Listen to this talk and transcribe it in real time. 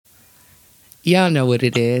Y'all know what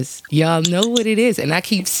it is. Y'all know what it is. And I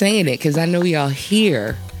keep saying it because I know y'all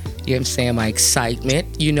hear, you know what I'm saying, my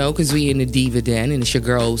excitement, because we in the Diva Den and it's your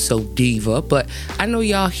girl so diva. But I know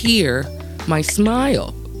y'all hear my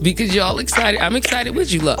smile because y'all excited. I'm excited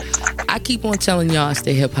with you. Look, I keep on telling y'all it's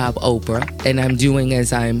the hip hop Oprah, and I'm doing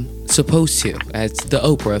as I'm supposed to, as the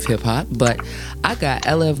Oprah of hip hop. But I got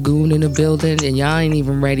LF Goon in the building, and y'all ain't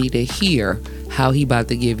even ready to hear how he about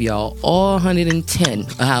to give y'all all 110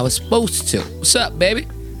 of how it's supposed to. What's up, baby?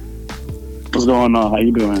 What's going on? How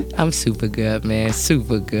you doing? I'm super good, man.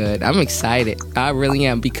 Super good. I'm excited. I really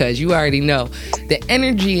am, because you already know the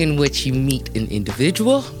energy in which you meet an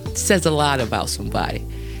individual says a lot about somebody.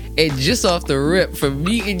 And just off the rip, from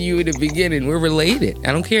meeting you in the beginning, we're related.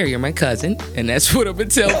 I don't care. You're my cousin. And that's what I'm going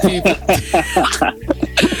to tell people.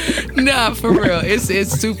 Nah, for real.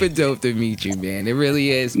 It's super dope to meet you, man. It really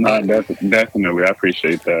is. No, definitely. I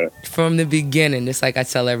appreciate that. From the beginning, it's like I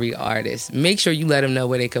tell every artist, make sure you let them know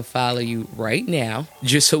where they can follow you right now,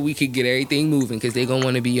 just so we can get everything moving, because they're going to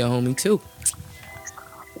want to be your homie too.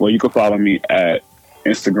 Well, you can follow me at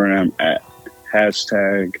Instagram at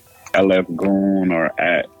hashtag LF Goon or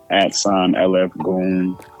at @LF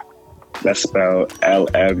Goon. That's spelled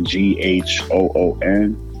LFGHOON.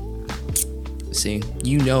 See,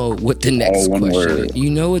 you know what the next question is. You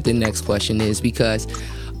know what the next question is, because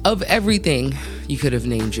of everything you could have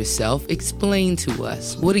named yourself. Explain to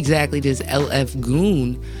us, what exactly does LF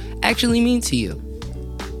Goon actually mean to you?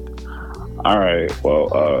 All right.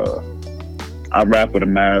 Well, I rap with a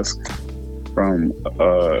mask from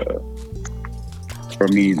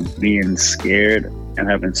me being scared and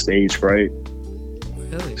having stage fright.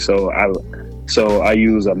 Really? So I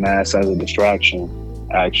use a mask as a distraction.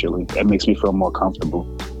 Actually, it makes me feel more comfortable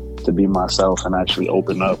to be myself and actually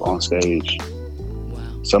open up on stage. Wow.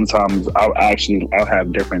 Sometimes I'll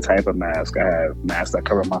have different type of masks. I have masks that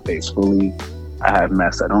cover my face fully. I have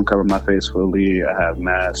masks that don't cover my face fully. I have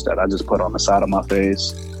masks that I just put on the side of my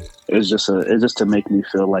face. It's just to make me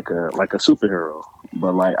feel like a superhero.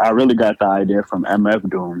 But like, I really got the idea from LF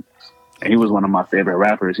Goon, and he was one of my favorite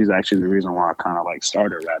rappers. He's actually the reason why I kind of like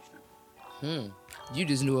started rapping. You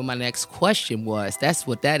just knew what my next question was. That's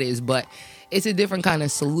what that is. But it's a different kind of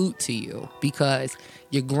salute to you, because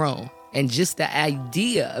you're grown. And just the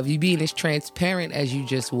idea of you being as transparent as you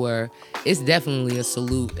just were, it's definitely a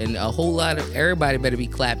salute. And a whole lot of everybody better be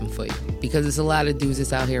clapping for you, because there's a lot of dudes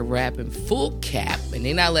that's out here rapping full cap and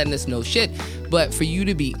they're not letting us know shit. But for you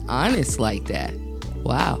to be honest like that,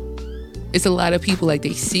 wow. It's a lot of people, like,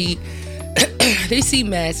 they see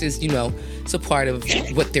masks as, it's a part of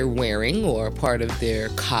what they're wearing or a part of their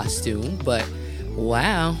costume. But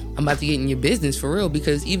wow, I'm about to get in your business for real,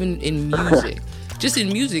 because even in music, just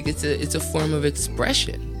in music, it's a form of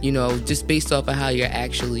expression, just based off of how you're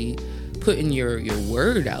actually putting your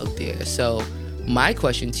word out there. So my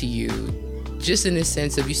question to you, just in the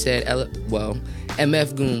sense of, you said,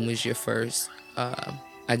 MF Goon was your first,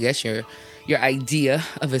 I guess your idea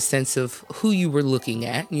of a sense of who you were looking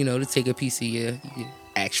at, to take a piece of your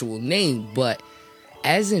actual name. But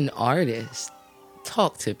as an artist,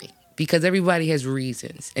 talk to me, because everybody has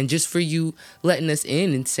reasons. And just for you letting us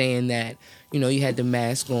in and saying that, you had the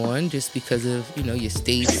mask on just because of, your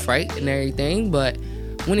stage fright and everything. But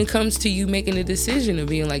when it comes to you making a decision of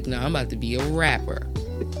being like, no, I'm about to be a rapper,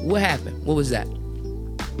 what happened? What was that?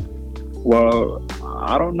 Well,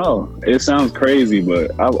 I don't know. It sounds crazy,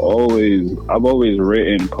 but I've always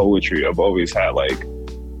written poetry. I've always had like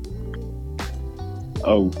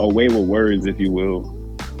a way with words, if you will.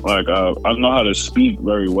 Like I know how to speak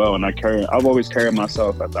very well, and I've always carried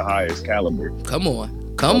myself at the highest caliber. Come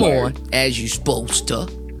on, as you supposed to.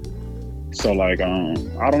 So like,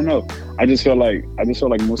 I don't know. I just feel like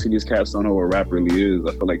most of these cats don't know what rap really is.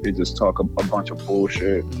 I feel like they just talk a bunch of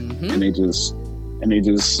bullshit, and they just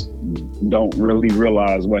don't really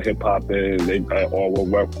realize what hip hop is, or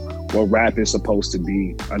what rap is supposed to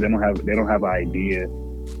be. They don't have an idea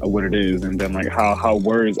of what it is, and then like how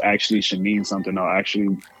words actually should mean something, or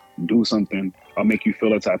actually do something, or make you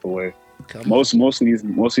feel a type of way. Most of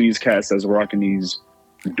these cats that's rocking these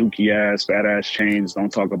dookie ass, fat ass chains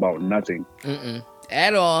don't talk about nothing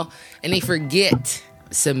at all, and they forget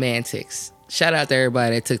semantics. Shout out to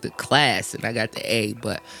everybody that took the class and I got the A.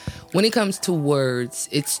 But when it comes to words,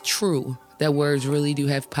 it's true that words really do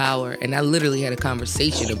have power. And I literally had a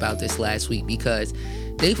conversation about this last week, because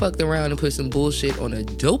they fucked around and put some bullshit on a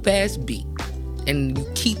dope ass beat, and you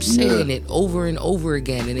keep saying it over and over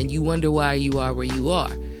again, and then you wonder why you are where you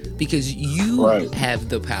are, because you have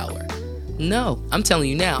the power. No, I'm telling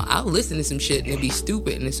you now, I'll listen to some shit and it'll be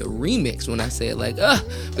stupid and it's a remix when I say it like,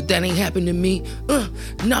 but that ain't happened to me.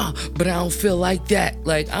 Nah, but I don't feel like that.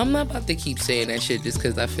 Like, I'm not about to keep saying that shit just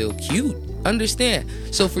because I feel cute. Understand?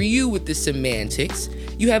 So for you with the semantics,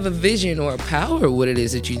 you have a vision or a power of what it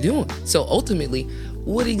is that you're doing. So ultimately,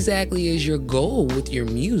 what exactly is your goal with your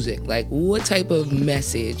music? Like, what type of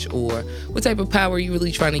message or what type of power are you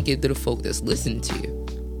really trying to give to the folk that's listening to you?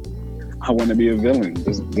 I want to be a villain,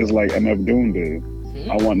 just like LF Goon did.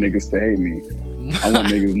 I want niggas to hate me. I want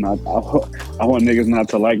niggas not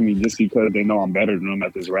to like me just because they know I'm better than them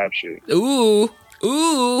at this rap shit. Ooh,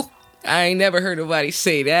 I ain't never heard nobody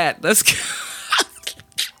say that. Let's go.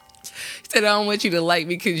 Said I don't want you to like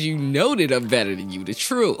me because you know that I'm better than you. The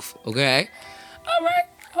truth, okay? All right,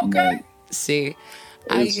 okay. Right. See,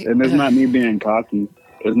 and it's not me being cocky.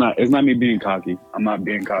 It's not me being cocky. I'm not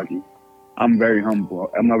being cocky. I'm very humble.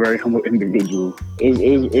 I'm a very humble individual.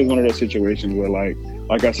 It's one of those situations where, like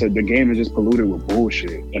I said, the game is just polluted with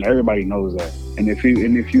bullshit, and everybody knows that. And if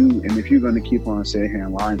you're gonna keep on sitting here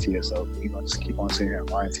and lying to yourself, you're gonna just keep on sitting here and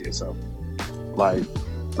lying to yourself. Like,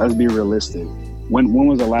 let's be realistic. When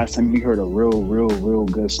was the last time you heard a real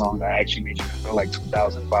good song that actually made you feel like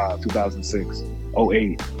 2005, 2006,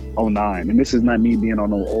 08, 09? And this is not me being on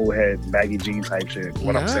no old head baggy jean type shit.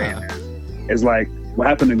 What I'm saying is like, what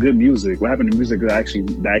happened to good music? What happened to music that actually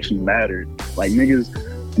mattered? Like,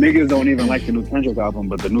 niggas don't even like the new Kendrick album,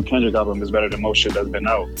 but the new Kendrick album is better than most shit that's been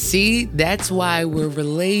out. See, that's why we're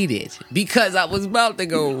related. Because I was about to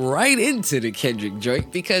go right into the Kendrick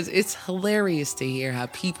joint, because it's hilarious to hear how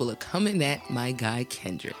people are coming at my guy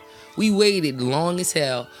Kendrick. We waited long as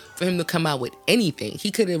hell for him to come out with anything.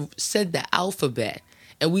 He could have said the alphabet,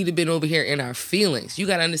 and we'd have been over here in our feelings. You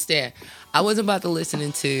gotta understand, I wasn't about to listen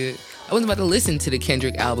to the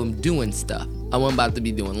Kendrick album doing stuff. I wasn't about to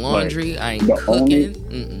be doing laundry. I ain't cooking.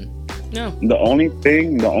 No. The only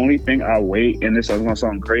thing I wait, and this is gonna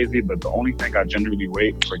sound crazy, but the only thing I generally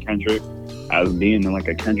wait for Kendrick as being like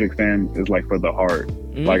a Kendrick fan is like for the heart.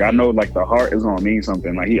 Mm-hmm. Like, I know like the heart is gonna mean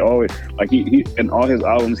something. Like, he always, like he in all his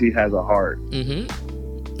albums he has a heart. Mm-hmm.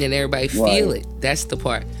 And everybody feel it. That's the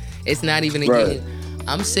part. It's not even a game.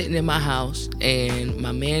 I'm sitting in my house and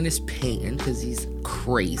my man is painting because he's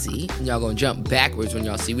crazy. And y'all gonna jump backwards when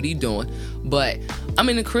y'all see what he's doing. But I'm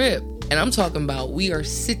in the crib and I'm talking about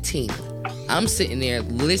I'm sitting there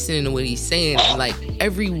listening to what he's saying. And like,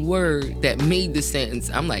 every word that made the sentence,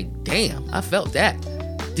 I'm like, damn, I felt that.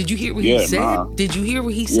 Did you hear what he said? Nah. Did you hear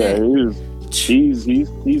what he said?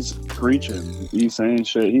 He's preaching. He's saying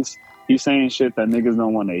shit. He's saying shit that niggas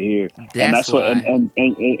don't want to hear. That's what. And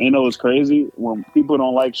you know what's crazy? When people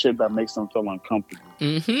don't like shit that makes them feel uncomfortable.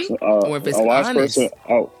 Mm-hmm. So, or if it's honest.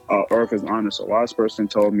 Or if it's honest. A wise person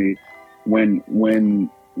told me when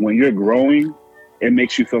you're growing, it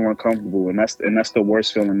makes you feel uncomfortable, and that's the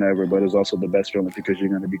worst feeling ever. But it's also the best feeling because you're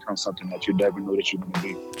going to become something that you never knew that you're going to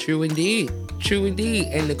be. True indeed.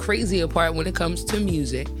 And the crazier part when it comes to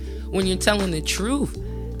music, when you're telling the truth,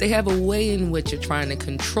 they have a way in which you're trying to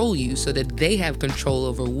control you so that they have control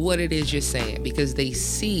over what it is you're saying, because they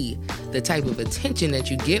see the type of attention that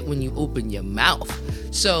you get when you open your mouth.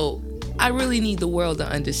 So I really need the world to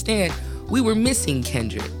understand we were missing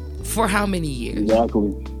Kendrick for how many years?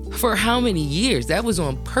 Exactly. For how many years? That was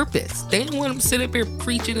on purpose. They didn't want him to sit up here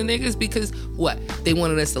preaching to niggas because what? They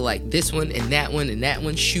wanted us to like this one and that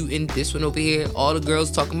one shooting, this one over here, all the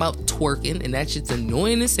girls talking about twerking, and that shit's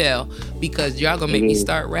annoying as hell because y'all gonna make me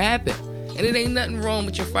start rapping. And it ain't nothing wrong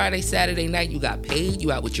with your Friday, Saturday night. You got paid,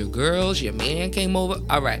 you out with your girls, your man came over.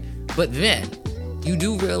 All right. But then you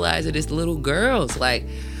do realize that it's little girls like,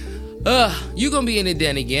 you gonna be in the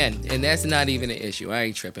den again. And that's not even an issue. I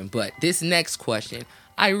ain't tripping. But this next question,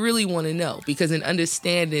 I really want to know, because in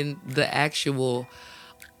understanding the actual,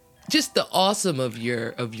 just the awesome of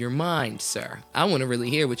your mind, sir, I want to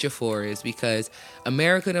really hear what your for is, because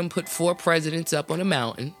America done put 4 presidents up on a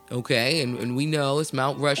mountain, okay, and we know it's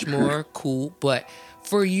Mount Rushmore, cool, but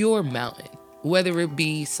for your mountain, whether it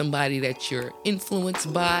be somebody that you're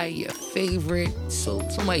influenced by, your favorite, so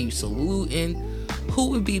somebody you saluting,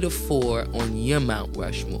 who would be the 4 on your Mount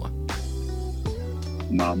Rushmore?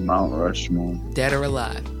 My Mount Rushmore. Dead or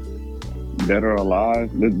alive? Dead or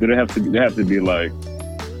alive? Do they have to be like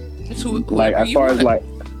as far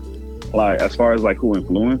as who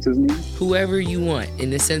influences me? Whoever you want, in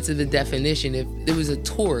the sense of the definition. If there was a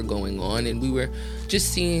tour going on and we were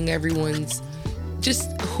just seeing everyone's,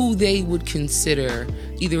 just who they would consider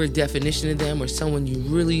either a definition of them or someone you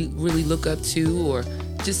really, really look up to, or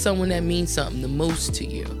just someone that means something the most to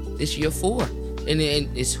you. It's your 4. And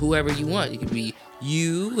it's whoever you want. It could be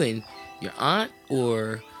you and your aunt,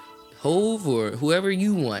 or Hove or whoever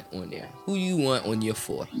you want on there. Who you want on your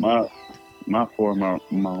 4? My 4 Mount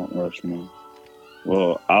Rushmore.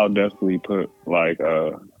 Well, I'll definitely put my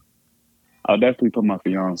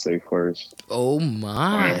fiance first. Oh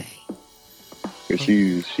my! Cause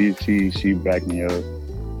she backed me up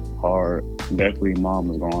hard. Definitely, mom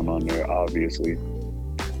is going on there, obviously.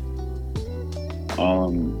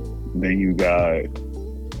 Then you got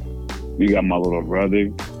my little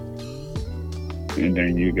brother, and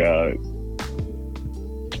then you got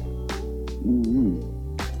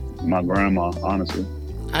my grandma. Honestly,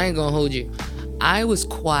 I ain't gonna hold you. I was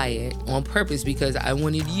quiet on purpose because I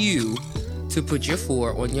wanted you to put your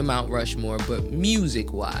 4 on your Mount Rushmore, but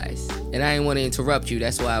music-wise. And I didn't want to interrupt you.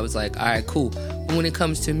 That's why I was like, all right, cool. But when it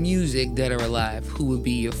comes to music that are alive, who would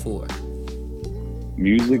be your 4?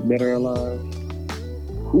 Music that are alive?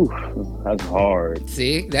 Whew, that's hard.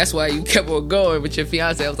 See? That's why you kept on going with your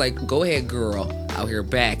fiance. I was like, go ahead, girl. Out here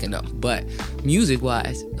backing up. But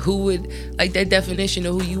music-wise, who would, like, that definition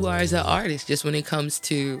of who you are as an artist, just when it comes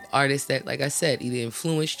to artists that, like I said, either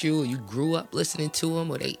influenced you or you grew up listening to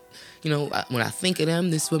them, or they, you know, when I think of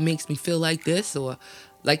them, this is what makes me feel like this, or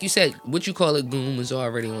like you said, what you call it, Goon, was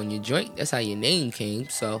already on your joint. That's how your name came.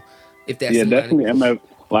 So if that's definitely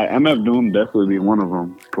MF Doom definitely be one of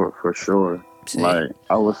them for sure. See? Like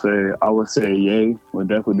I would say Ye would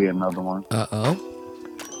definitely be another one.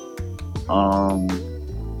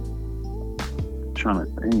 Trying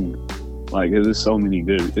to think. Like there's so many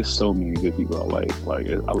good people I like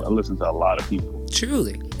I listen to a lot of people.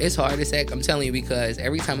 Truly, it's hard to say. I'm telling you, because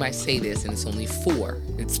every time I say this and it's only 4,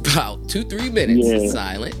 it's about 2-3 minutes. Yeah. It's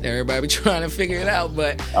silent. Everybody be trying to figure it out,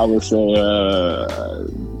 but I would say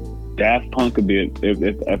Daft Punk could be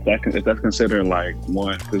if that's considered like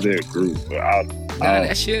one because they're a group.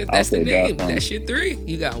 That's the name. That's your 3.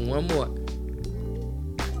 You got one more.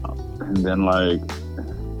 And then like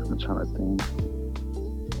I'm trying to think.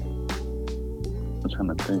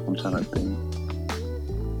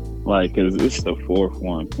 Like, cause it's the 4th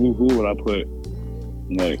one. Who would I put?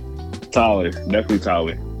 Like, Tyler. Definitely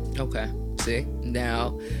Tyler. Okay. See?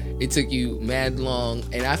 Now, it took you mad long.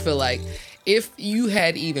 And I feel like if you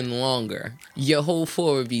had even longer, your whole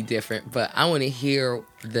 4 would be different. But I want to hear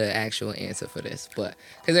the actual answer for this. But,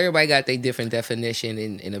 because everybody got their different definition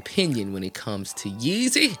and opinion when it comes to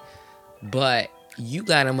Yeezy. But you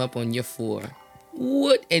got him up on your 4.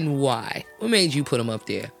 What and why? What made you put him up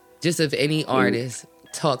there? Just if any artist...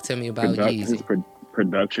 Talk to me about Yeezy. His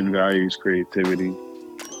production values, creativity.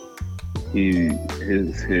 His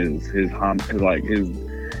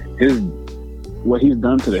what he's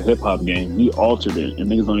done to the hip hop game. He altered it,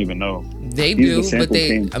 and niggas don't even know. They do, but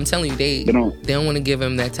I'm telling you, they don't want to give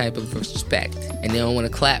him that type of respect, and they don't want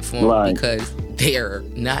to clap for him because they're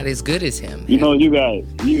not as good as him. You know, you got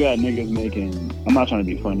niggas making. I'm not trying to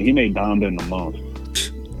be funny. He made Donda in a month.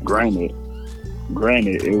 Granted,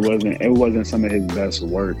 it wasn't some of his best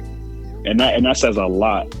work, and that says a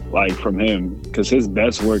lot, like from him, because his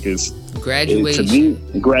best work is Graduation. To me,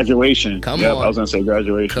 Graduation. Come on, I was gonna say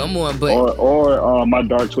Graduation. Come on, but or My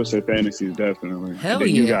Dark Twisted Fantasies, definitely. Hell yeah.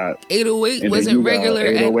 You got 808 wasn't regular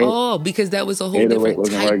at all because that was a whole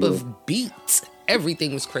different type of beat.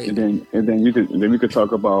 Everything was crazy. And then we could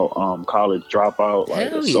talk about College Dropout. Like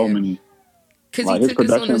hell so many. Because he took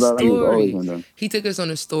us on a story. He took us on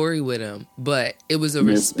a story with him, but it was a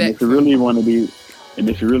respect. If you really want to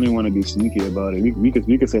be sneaky about it, we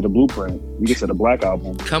could say the Blueprint. We could say the Black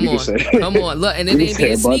Album. Come on. Look, and it ain't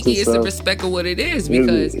being sneaky. It's the respect of what it is,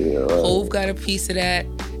 because Hove got a piece of that,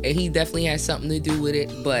 and he definitely has something to do with it.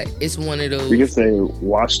 But it's one of those. We could say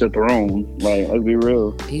Watch the Throne. Like, let's be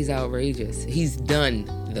real. He's outrageous. He's done.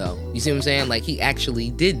 Though, you see what I'm saying? Like, he actually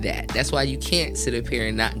did that. That's why you can't sit up here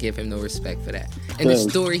and not give him no respect for that. And the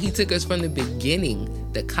story, he took us from the beginning,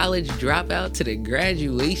 the college dropout to the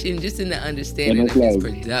graduation, just in the understanding of his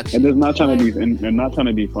production. And it's not trying to be, and not trying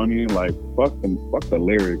to be funny. Like, fuck the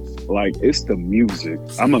lyrics. Like, it's the music.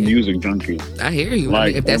 I'm a music junkie. I hear you.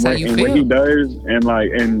 Like, if that's how you feel. What he does, and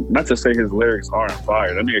not to say his lyrics aren't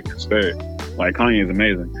fire. That nigga can spit. Like, Kanye is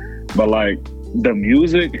amazing, but like. The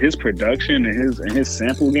music, his production, and his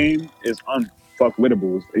sample game is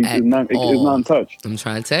unfuckwittable. It's not untouched. I'm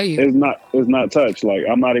trying to tell you, it's not touched. Like,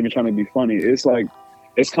 I'm not even trying to be funny. It's like,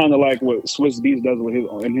 it's kind of like what Swiss Beats does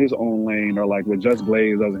in his own lane, or like what Just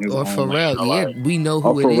Blaze does in his own lane. Or Pharrell, we know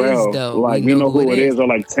who it is though. Like, we know who it is, or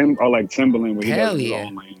like Timbaland, where he does his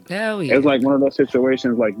own lane. Hell yeah. It's like one of those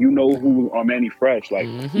situations, like, you know who, or Manny Fresh, like,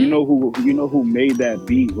 you know who made that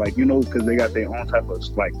beat, like, you know, because they got their own type of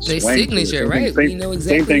like their signature, right? We know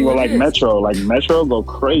exactly. Same thing with like Metro. Like, Metro go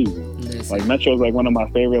crazy. Listen. Like, Metro's like one of my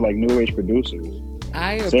favorite like new age producers.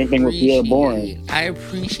 Same thing with Pierre Bourne. I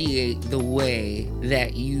appreciate the way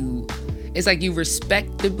that it's like you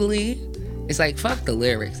respectably, it's like fuck the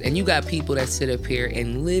lyrics. And you got people that sit up here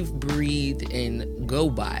and live, breathe, and go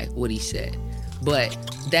by what he said. But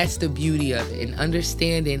that's the beauty of it, and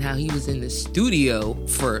understanding how he was in the studio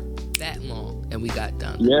for that long and we got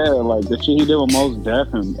done. Yeah, like the shit he did with Mos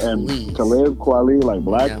Def and Talib Kweli, like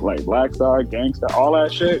Black Star, Gangsta, all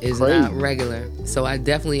that shit is crazy. Not regular. So I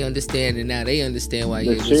definitely understand, and now they understand why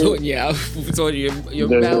you was on your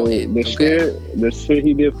mountain. The shit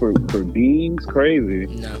he did for Beans, crazy.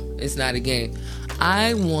 No, it's not a game.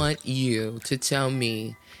 I want you to tell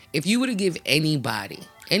me, if you were to give anybody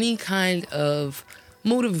any kind of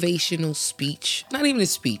motivational speech, not even a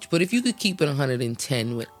speech, but if you could keep it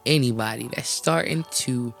 110 with anybody that's starting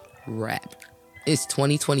to rap. It's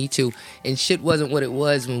 2022 and shit wasn't what it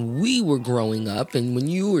was when we were growing up and when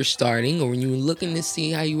you were starting or when you were looking to see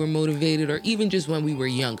how you were motivated or even just when we were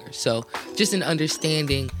younger. So just an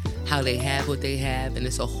understanding how they have what they have, and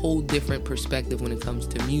it's a whole different perspective when it comes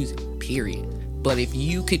to music, period. But if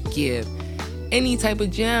you could give any type of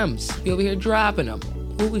gems, you over here dropping them,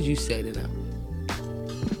 what would you say to them?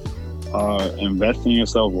 Invest in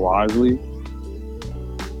yourself wisely.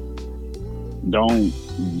 Don't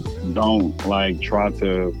like try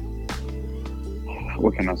to,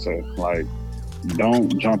 what can I say? Like,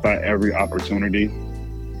 don't jump at every opportunity,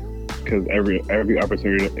 because every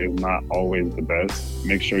opportunity is not always the best.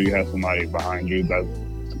 Make sure you have somebody behind you that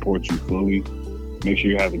supports you fully. Make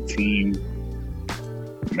sure you have a team,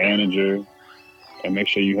 manager, and make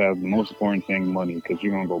sure you have the most important thing, money, because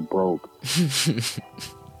you're gonna go broke.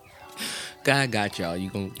 God got y'all. You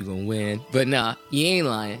gonna win. But nah, you ain't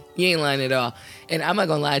lying. You ain't lying at all. And I'm not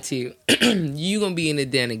gonna lie to you. You gonna be in the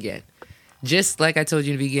den again. Just like I told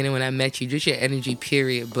you in the beginning when I met you, just your energy,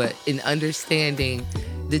 period. But in understanding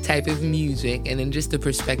the type of music and then just the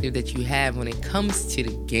perspective that you have when it comes to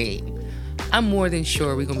the game, I'm more than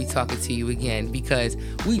sure we're gonna be talking to you again, because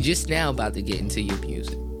we just now about to get into your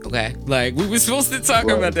music. Okay, like we were supposed to talk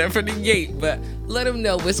about that from the gate, but let them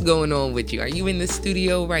know what's going on with you. Are you in the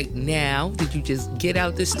studio right now? Did you just get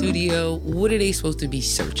out the studio? What are they supposed to be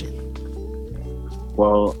searching?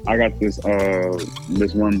 Well, I got this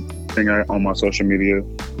one thing on my social media,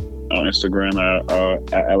 on Instagram at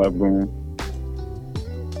LF Goon.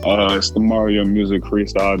 It's the Mario music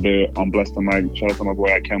freestyle there on Bless the Mic. Shout out to my boy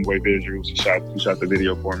at Camboy Visuals. He shot the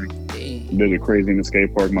video for me. Hey. Did it crazy in the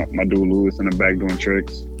skate park. My dude Lewis in the back doing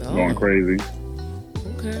tricks. Going crazy.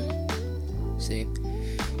 Okay. See,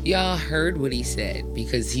 y'all heard what he said,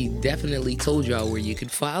 because he definitely told y'all where you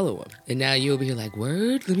could follow him. And now you over here like,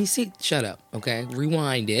 word? Let me see. Shut up, okay?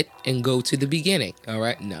 Rewind it and go to the beginning, all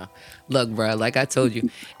right? No. Look, bro, like I told you,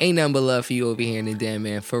 ain't nothing but love for you over here in the den,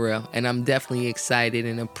 man, for real. And I'm definitely excited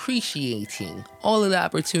and appreciating all of the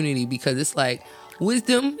opportunity, because it's like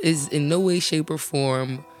wisdom is in no way, shape, or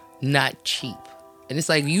form not cheap. And it's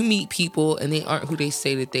like you meet people and they aren't who they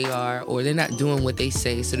say that they are, or they're not doing what they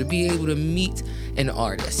say. So to be able to meet an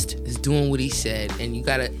artist is doing what he said, and you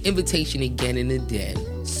got an invitation again in the den.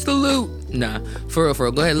 Salute. Nah, for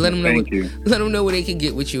real. Go ahead, let them know. Let them know where they can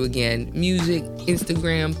get with you again. Music,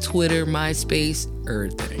 Instagram, Twitter, MySpace,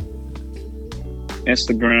 everything.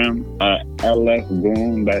 Instagram, LF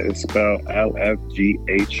Goon. That is spelled LFGHOON.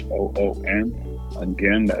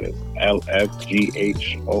 Again, that is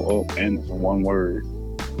LFGHOON. It's one word.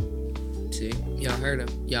 See, y'all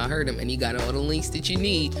heard him, and he got all the links that you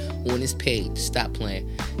need on his page. Stop playing.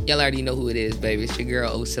 Y'all already know who it is, baby. It's your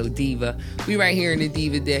girl, Oh So Diva. We right here in the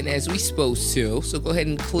Diva Den as we supposed to. So go ahead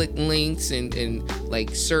and click links and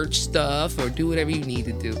like search stuff or do whatever you need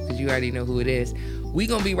to do, because you already know who it is. We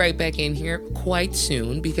gonna be right back in here quite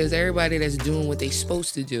soon, because everybody that's doing what they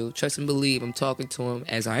supposed to do, trust and believe, I'm talking to them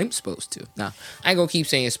as I'm supposed to. Nah, I ain't gonna keep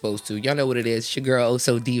saying supposed to. Y'all know what it is. It's your girl, Oh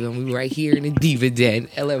So Diva. We right here in the Diva Den.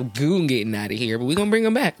 LF Goon getting out of here, but we gonna bring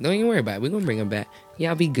him back. Don't even worry about it. We gonna bring him back.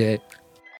 Y'all be good.